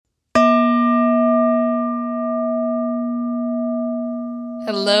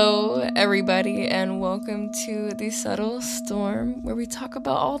Hello, everybody, and welcome to The Subtle Storm, where we talk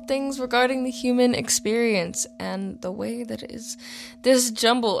about all things regarding the human experience and the way that it is this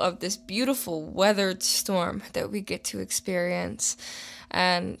jumble of this beautiful weathered storm that we get to experience.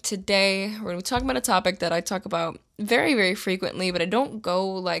 And today, we're going to be talking about a topic that I talk about very, very frequently, but I don't go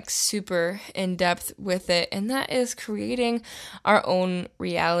like super in depth with it, and that is creating our own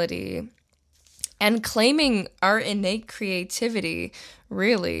reality and claiming our innate creativity,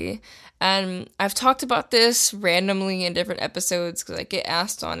 really. And I've talked about this randomly in different episodes because I get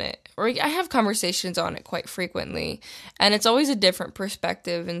asked on it, or I have conversations on it quite frequently, and it's always a different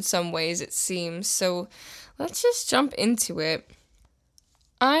perspective in some ways, it seems. So let's just jump into it.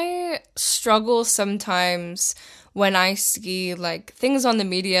 I struggle sometimes when I see like things on the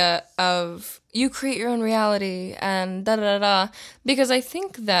media of you create your own reality and da da da da, because I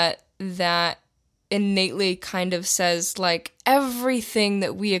think that innately kind of says like everything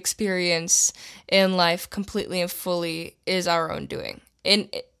that we experience in life completely and fully is our own doing,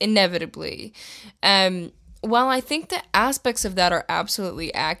 inevitably. While I think that aspects of that are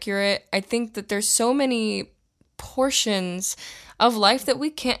absolutely accurate, I think that there's so many portions of life that we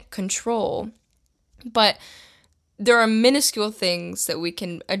can't control, but there are minuscule things that we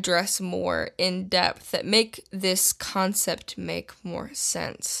can address more in depth that make this concept make more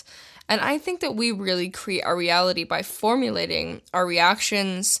sense. And I think that we really create our reality by formulating our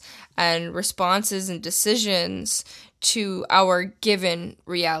reactions and responses and decisions to our given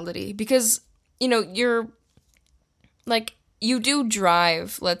reality. Because, you're like, you do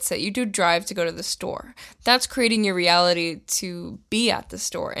drive, let's say, you do drive to go to the store. That's creating your reality to be at the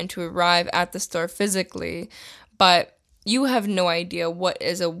store and to arrive at the store physically. But you have no idea what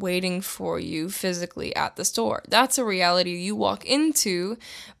is awaiting for you physically at the store. That's a reality you walk into,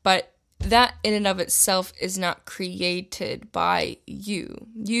 but that in and of itself is not created by you.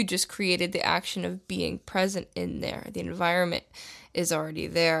 You just created the action of being present in there. The environment is already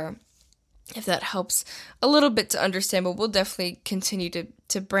there. If that helps a little bit to understand, but we'll definitely continue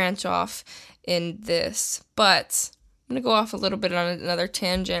to branch off in this. But I'm going to go off a little bit on another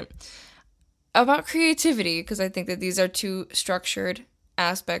tangent about creativity, because I think that these are two structured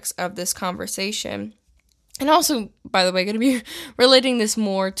aspects of this conversation. And also, by the way, going to be relating this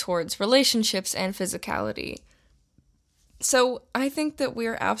more towards relationships and physicality. So I think that we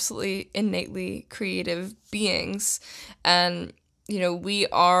are absolutely innately creative beings. And, we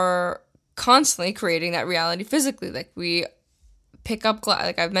are constantly creating that reality physically. Like we pick up,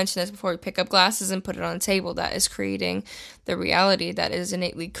 like I've mentioned this before, we pick up glasses and put it on a table. That is creating the reality that is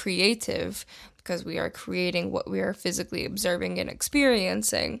innately creative, because we are creating what we are physically observing and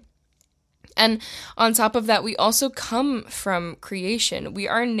experiencing. And on top of that, we also come from creation. We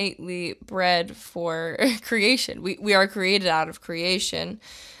are innately bred for creation. We are created out of creation.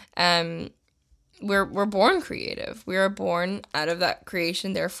 We're born creative. We are born out of that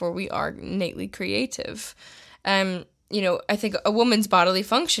creation. Therefore, we are innately creative. I think a woman's bodily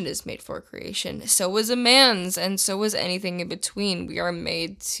function is made for creation. So is a man's, and so is anything in between. We are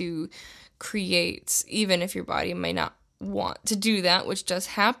made to create, even if your body may not want to do that, which does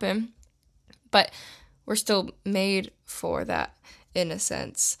happen. But we're still made for that, in a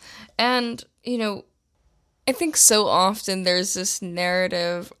sense. And, I think so often there's this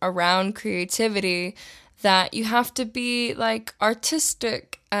narrative around creativity that you have to be, like,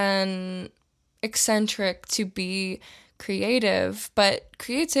 artistic and eccentric to be creative. But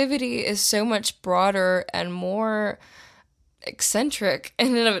creativity is so much broader and more eccentric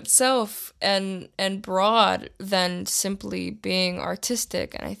in and of itself and broad than simply being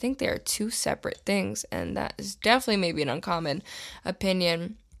artistic. And I think they are two separate things, and that is definitely maybe an uncommon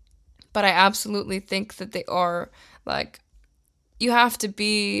opinion, but I absolutely think that they are. Like, you have to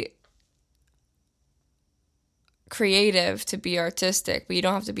be creative to be artistic, but you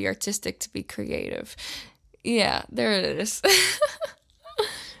don't have to be artistic to be creative. Yeah, there it is.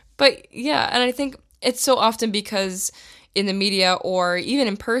 But yeah, and I think it's so often because in the media or even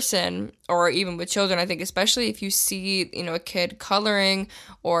in person or even with children, I think especially if you see, a kid coloring,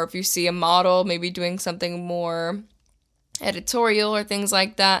 or if you see a model maybe doing something more editorial or things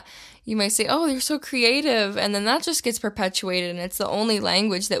like that, you might say, oh, they're so creative. And then that just gets perpetuated, and it's the only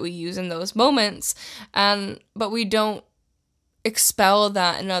language that we use in those moments. But we don't expel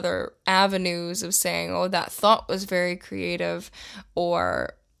that in other avenues of saying, oh, that thought was very creative,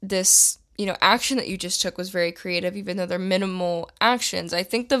 or this action that you just took was very creative, even though they're minimal actions. I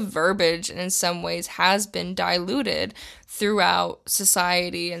think the verbiage in some ways has been diluted throughout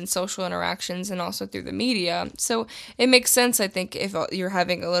society and social interactions, and also through the media. So it makes sense, I think, if you're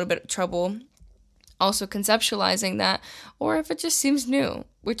having a little bit of trouble also conceptualizing that, or if it just seems new,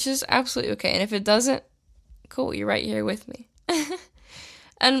 which is absolutely okay. And if it doesn't, cool, you're right here with me.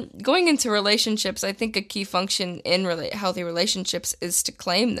 And going into relationships, I think a key function in healthy relationships is to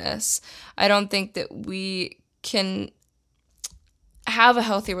claim this. I don't think that we can have a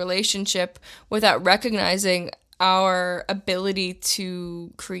healthy relationship without recognizing our ability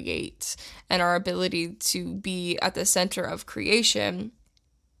to create and our ability to be at the center of creation.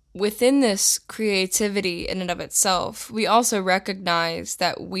 Within this creativity in and of itself, we also recognize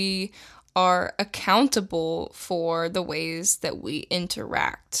that we are accountable for the ways that we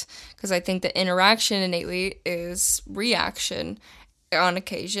interact. Because I think that interaction innately is reaction on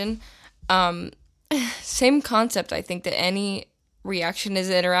occasion. Same concept, I think that any reaction is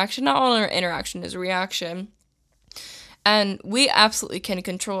interaction. Not all interaction is reaction. And we absolutely can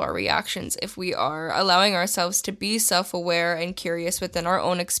control our reactions if we are allowing ourselves to be self-aware and curious within our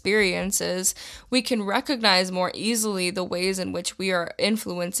own experiences. We can recognize more easily the ways in which we are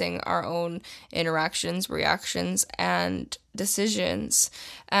influencing our own interactions, reactions, and decisions.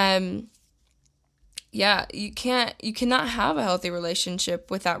 You cannot have a healthy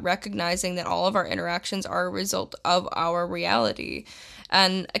relationship without recognizing that all of our interactions are a result of our reality.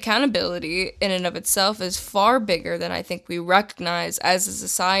 And accountability in and of itself is far bigger than I think we recognize as a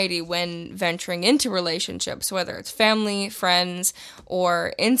society when venturing into relationships, whether it's family, friends,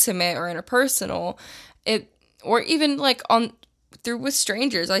 or intimate or interpersonal, or even like through with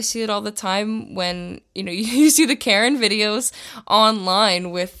strangers. I see it all the time when, you see the Karen videos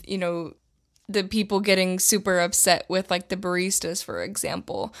online with, the people getting super upset with like the baristas, for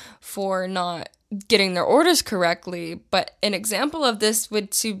example, for not getting their orders correctly. But an example of this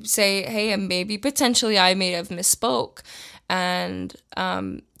would to say, hey, maybe potentially I may have misspoke, and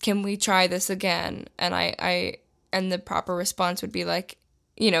can we try this again? And and the proper response would be like,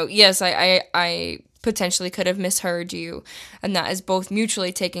 yes, I potentially could have misheard you, and that is both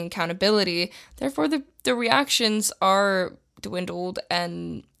mutually taking accountability. Therefore, the reactions are dwindled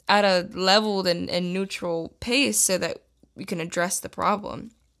and at a leveled and neutral pace so that we can address the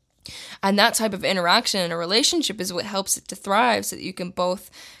problem. And that type of interaction in a relationship is what helps it to thrive, so that you can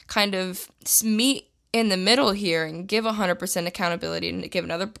both kind of meet in the middle here and give 100% accountability and give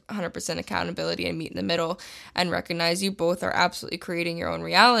another 100% accountability and meet in the middle and recognize you both are absolutely creating your own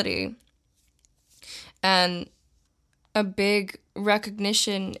reality. And a big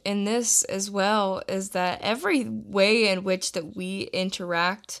recognition in this as well is that every way in which that we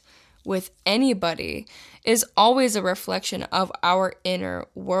interact with anybody is always a reflection of our inner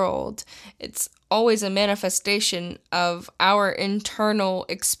world. It's always a manifestation of our internal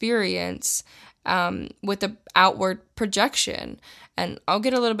experience with the outward projection. And I'll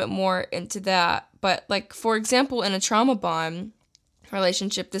get a little bit more into that. But like, for example, in a trauma bond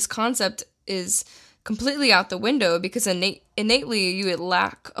relationship, this concept is completely out the window because innately you would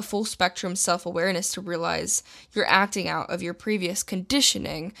lack a full spectrum self-awareness to realize you're acting out of your previous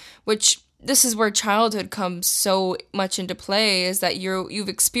conditioning, which this is where childhood comes so much into play, is that you've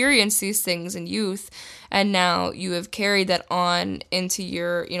experienced these things in youth, and now you have carried that on into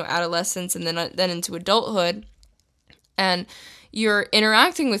your adolescence and then into adulthood, and you're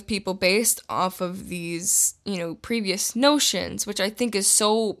interacting with people based off of these previous notions, which I think is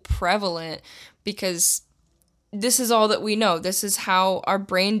so prevalent because this is all that we know. This is how our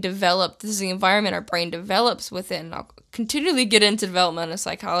brain developed. This is the environment our brain develops within. I'll continually get into developmental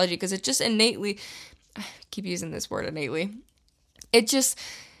psychology because it just innately, I keep using this word innately, it just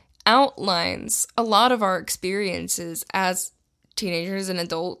outlines a lot of our experiences as teenagers and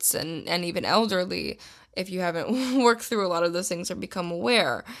adults and even elderly, if you haven't worked through a lot of those things or become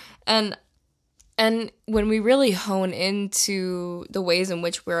aware. And when we really hone into the ways in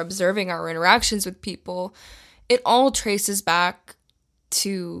which we're observing our interactions with people, it all traces back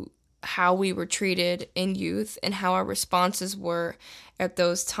to how we were treated in youth and how our responses were at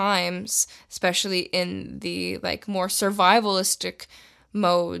those times, especially in the more survivalistic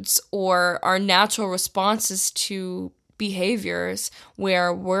modes or our natural responses to behaviors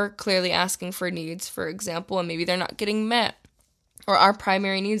where we're clearly asking for needs, for example, and maybe they're not getting met, or our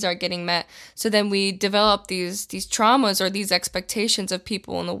primary needs aren't getting met. So then we develop these traumas or these expectations of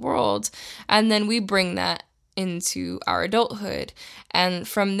people in the world, and then we bring that into our adulthood. And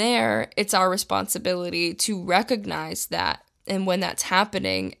from there, it's our responsibility to recognize that and when that's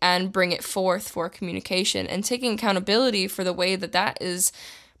happening and bring it forth for communication and taking accountability for the way that is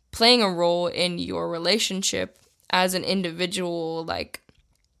playing a role in your relationship as an individual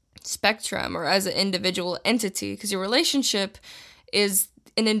spectrum or as an individual entity, because your relationship is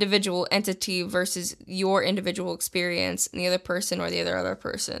an individual entity versus your individual experience and the other person or the other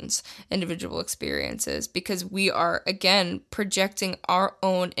person's individual experiences, because we are, again, projecting our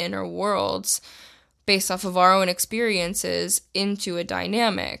own inner worlds based off of our own experiences into a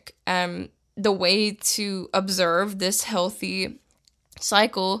dynamic. The way to observe this healthy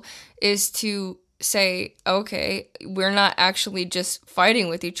cycle is to say, okay, we're not actually just fighting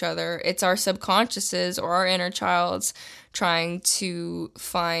with each other. It's our subconsciouses or our inner childs trying to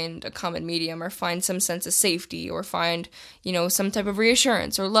find a common medium or find some sense of safety or find, some type of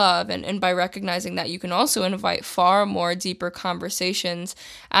reassurance or love. And by recognizing that, you can also invite far more deeper conversations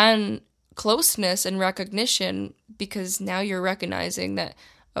and closeness and recognition, because now you're recognizing that,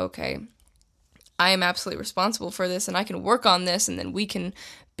 okay, I am absolutely responsible for this and I can work on this, and then we can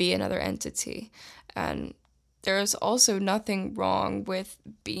be another entity. And there's also nothing wrong with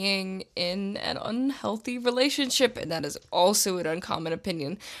being in an unhealthy relationship, and that is also an uncommon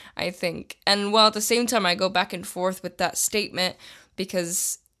opinion, I think. And while at the same time I go back and forth with that statement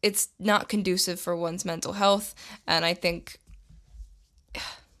because it's not conducive for one's mental health, and I think,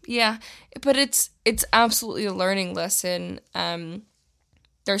 yeah, but it's absolutely a learning lesson.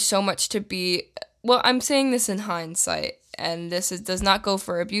 There's so much to be, well, I'm saying this in hindsight, and this does not go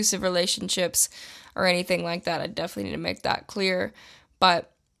for abusive relationships or anything like that. I definitely need to make that clear.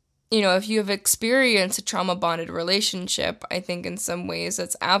 But, if you have experienced a trauma-bonded relationship, I think in some ways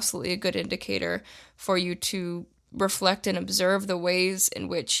that's absolutely a good indicator for you to reflect and observe the ways in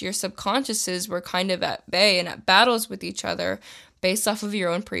which your subconsciouses were kind of at bay and at battles with each other based off of your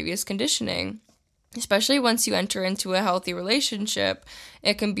own previous conditioning. Especially once you enter into a healthy relationship,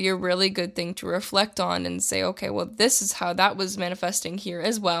 it can be a really good thing to reflect on and say, okay, well, this is how that was manifesting here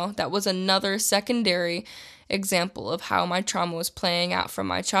as well. That was another secondary example of how my trauma was playing out from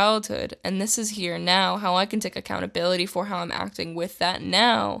my childhood. And this is here now, how I can take accountability for how I'm acting with that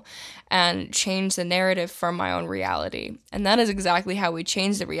now and change the narrative from my own reality. And that is exactly how we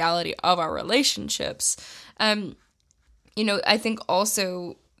change the reality of our relationships. I think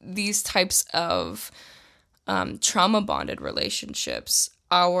also these types of trauma-bonded relationships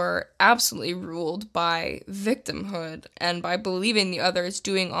are absolutely ruled by victimhood and by believing the other is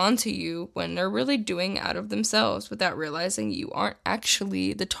doing onto you when they're really doing out of themselves without realizing you aren't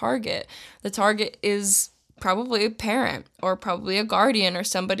actually the target. The target is probably a parent or probably a guardian or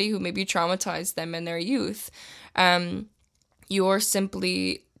somebody who maybe traumatized them in their youth. You're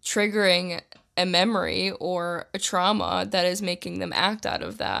simply triggering a memory or a trauma that is making them act out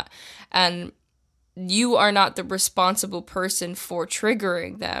of that. And you are not the responsible person for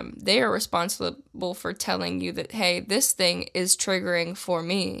triggering them. They are responsible for telling you that, hey, this thing is triggering for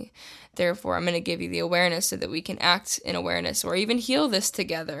me. Therefore, I'm going to give you the awareness so that we can act in awareness or even heal this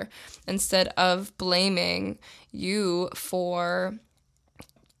together, instead of blaming you for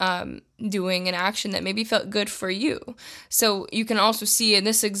doing an action that maybe felt good for you. So you can also see in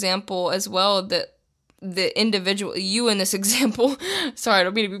this example as well that the individual, you in this example, sorry, I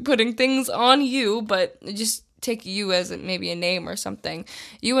don't mean to be putting things on you, but just take you as maybe a name or something.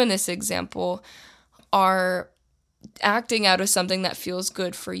 You in this example are acting out of something that feels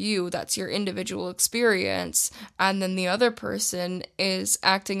good for you. That's your individual experience. And then the other person is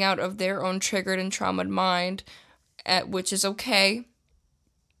acting out of their own triggered and traumatized mind, which is okay.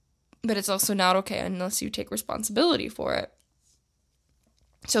 But it's also not okay unless you take responsibility for it.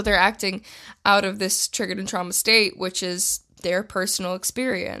 So they're acting out of this triggered and trauma state, which is their personal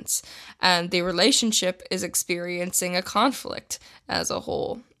experience. And the relationship is experiencing a conflict as a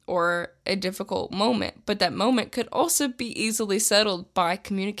whole or a difficult moment. But that moment could also be easily settled by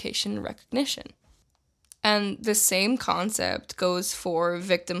communication and recognition. And the same concept goes for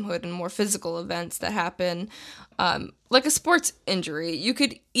victimhood and more physical events that happen, like a sports injury. You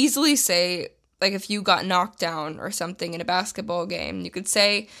could easily say, like if you got knocked down or something in a basketball game, you could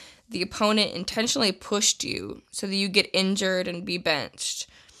say the opponent intentionally pushed you so that you get injured and be benched.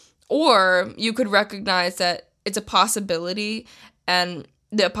 Or you could recognize that it's a possibility, and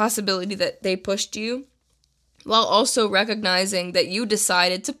the possibility that they pushed you, while also recognizing that you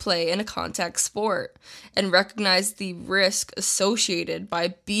decided to play in a contact sport and recognize the risk associated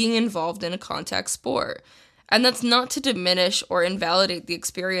by being involved in a contact sport. And that's not to diminish or invalidate the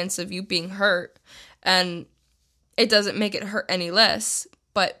experience of you being hurt, and it doesn't make it hurt any less,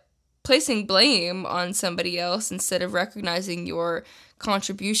 but placing blame on somebody else instead of recognizing your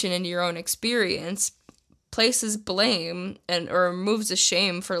contribution into your own experience places blame or removes the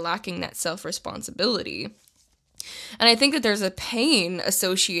shame for lacking that self-responsibility. And I think that there's a pain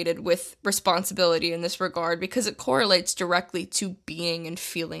associated with responsibility in this regard because it correlates directly to being and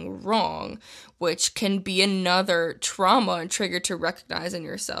feeling wrong, which can be another trauma and trigger to recognize in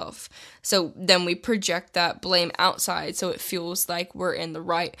yourself. So then we project that blame outside so it feels like we're in the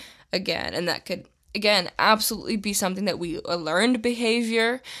right again. And that could, again, absolutely be something that a learned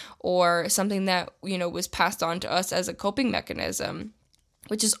behavior or something that, was passed on to us as a coping mechanism,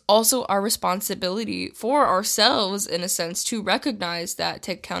 which is also our responsibility for ourselves, in a sense, to recognize that,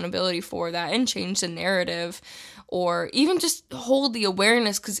 take accountability for that, and change the narrative, or even just hold the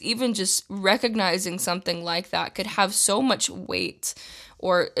awareness, because even just recognizing something like that could have so much weight,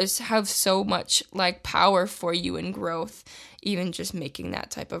 or have so much, power for you in growth, even just making that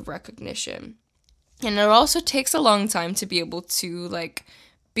type of recognition. And it also takes a long time to be able to,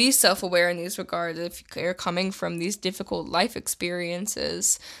 be self-aware in these regards if you're coming from these difficult life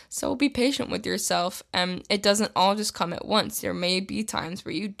experiences. So be patient with yourself, and it doesn't all just come at once. There may be times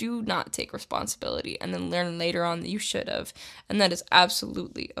where you do not take responsibility and then learn later on that you should have, and that is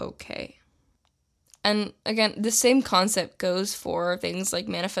absolutely okay. And again, the same concept goes for things like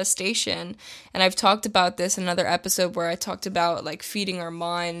manifestation. And I've talked about this in another episode where I talked about feeding our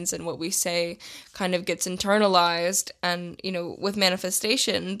minds, and what we say kind of gets internalized. And, with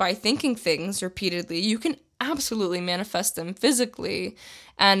manifestation, by thinking things repeatedly, you can absolutely manifest them physically.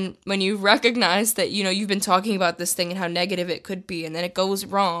 And when you recognize that, you've been talking about this thing and how negative it could be, and then it goes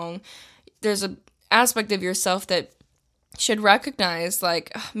wrong, there's an aspect of yourself that should recognize,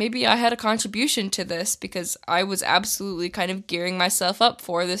 maybe I had a contribution to this because I was absolutely kind of gearing myself up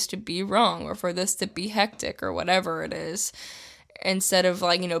for this to be wrong, or for this to be hectic, or whatever it is, instead of,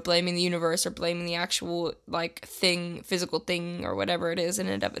 blaming the universe or blaming the actual, physical thing, or whatever it is in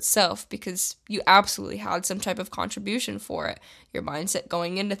and of itself, because you absolutely had some type of contribution for it. Your mindset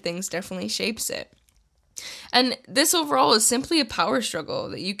going into things definitely shapes it. And this overall is simply a power struggle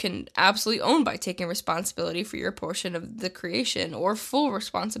that you can absolutely own by taking responsibility for your portion of the creation, or full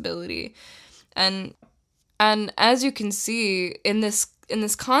responsibility. And as you can see in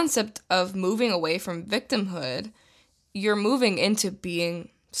this concept of moving away from victimhood, you're moving into being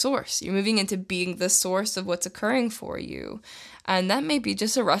source. You're moving into being the source of what's occurring for you. And that may be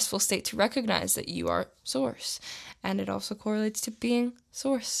just a restful state to recognize that you are source. And it also correlates to being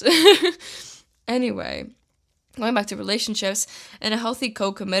source. Anyway, going back to relationships, in a healthy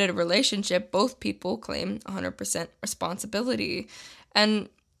co-committed relationship, both people claim 100% responsibility. And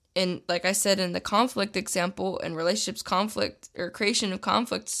like I said, in the conflict example, in relationships, conflict or creation of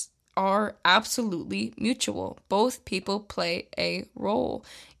conflicts are absolutely mutual. Both people play a role.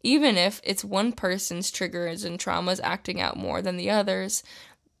 Even if it's one person's triggers and traumas acting out more than the others,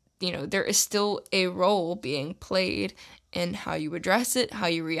 there is still a role being played in how you address it, how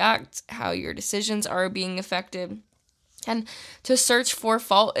you react, how your decisions are being affected. And to search for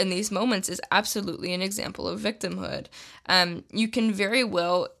fault in these moments is absolutely an example of victimhood. You can very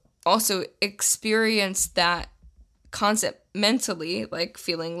well also experience that concept mentally,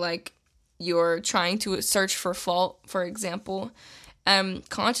 feeling like you're trying to search for fault, for example,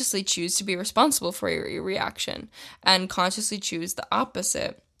 consciously choose to be responsible for your reaction, and consciously choose the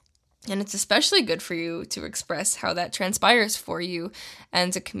opposite. And it's especially good for you to express how that transpires for you,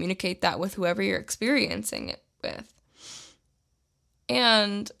 and to communicate that with whoever you're experiencing it with.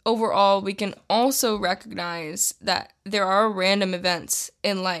 And overall, we can also recognize that there are random events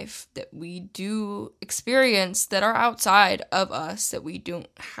in life that we do experience that are outside of us, that we don't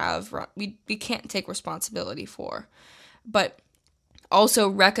have, we can't take responsibility for. But also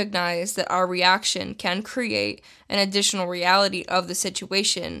recognize that our reaction can create an additional reality of the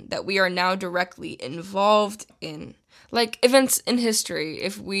situation that we are now directly involved in. Like events in history,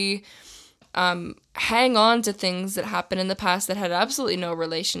 if we hang on to things that happened in the past that had absolutely no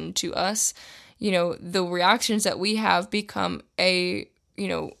relation to us, the reactions that we have become a,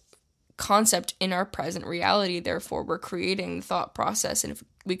 concept in our present reality. Therefore, we're creating the thought process. And if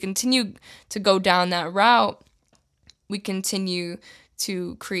we continue to go down that route, we continue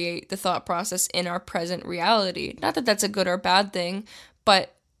to create the thought process in our present reality. Not that that's a good or bad thing,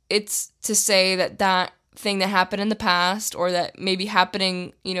 but it's to say that thing that happened in the past, or that may be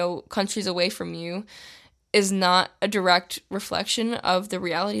happening, countries away from you, is not a direct reflection of the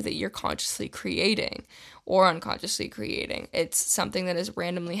reality that you're consciously creating or unconsciously creating. It's something that is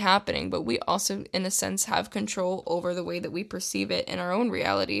randomly happening, but we also, in a sense, have control over the way that we perceive it in our own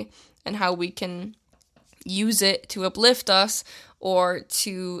reality, and how we can use it to uplift us, or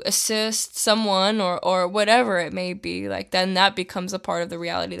to assist someone, or whatever it may be. Then that becomes a part of the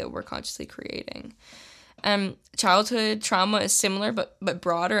reality that we're consciously creating. Childhood trauma is similar, but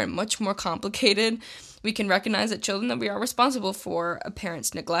broader and much more complicated. We can recognize that children that we are responsible for a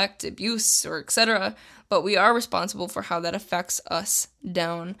parent's neglect, abuse, or etc., but we are responsible for how that affects us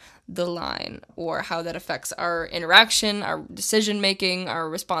down the line, or how that affects our interaction, our decision making, our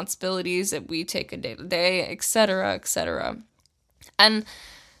responsibilities that we take a day to day, etc., etc. And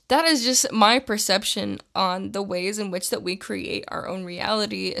that is just my perception on the ways in which that we create our own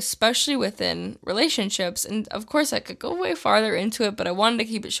reality, especially within relationships. And of course, I could go way farther into it, but I wanted to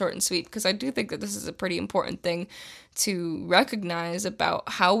keep it short and sweet because I do think that this is a pretty important thing to recognize about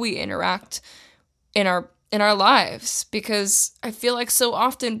how we interact in our lives. Because I feel like so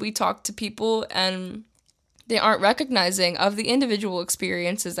often we talk to people and they aren't recognizing of the individual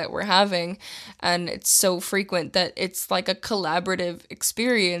experiences that we're having, and it's so frequent that it's like a collaborative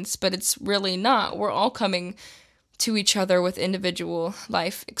experience, but it's really not. We're all coming to each other with individual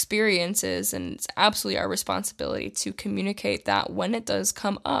life experiences, and it's absolutely our responsibility to communicate that when it does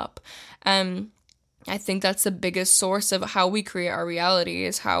come up. I think that's the biggest source of how we create our reality,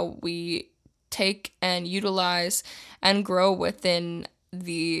 is how we take and utilize and grow within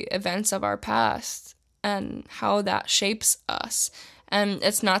the events of our past, and how that shapes us. And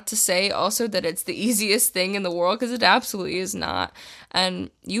it's not to say also that it's the easiest thing in the world, because it absolutely is not.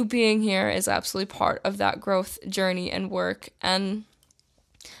 And you being here is absolutely part of that growth journey and work. And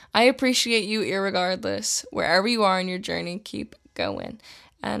I appreciate you irregardless. Wherever you are in your journey, keep going.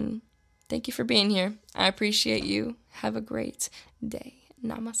 And thank you for being here. I appreciate you. Have a great day.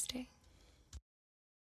 Namaste.